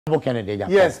Kennedy.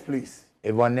 Yes, please.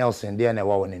 Yvonne Nelson, there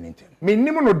never won anything.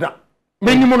 Minimum da.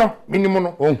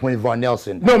 Minimum. Oh, Yvonne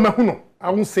Nelson. No, Mahuno. I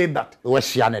won't say that. Was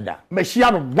Shanada.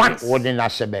 Meshiano once. Wouldn't I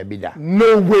say baby da?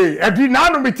 No way. I did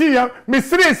not know me three.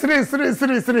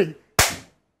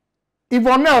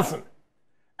 Yvonne Nelson.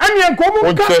 And you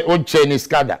come Chinese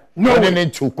Kada. No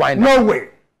way. No way.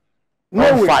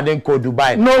 No way. Father go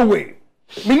Dubai. No way.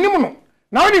 Minimum.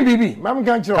 Now the baby, Mam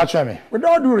can't catch me. With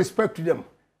all due respect to them.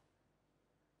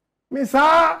 Miss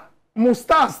mo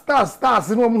stars,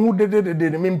 no who did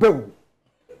me pay.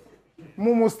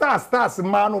 Mo stars,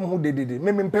 man who did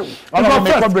me pay.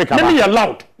 Let me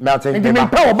allow. Me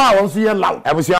pay about once you allow.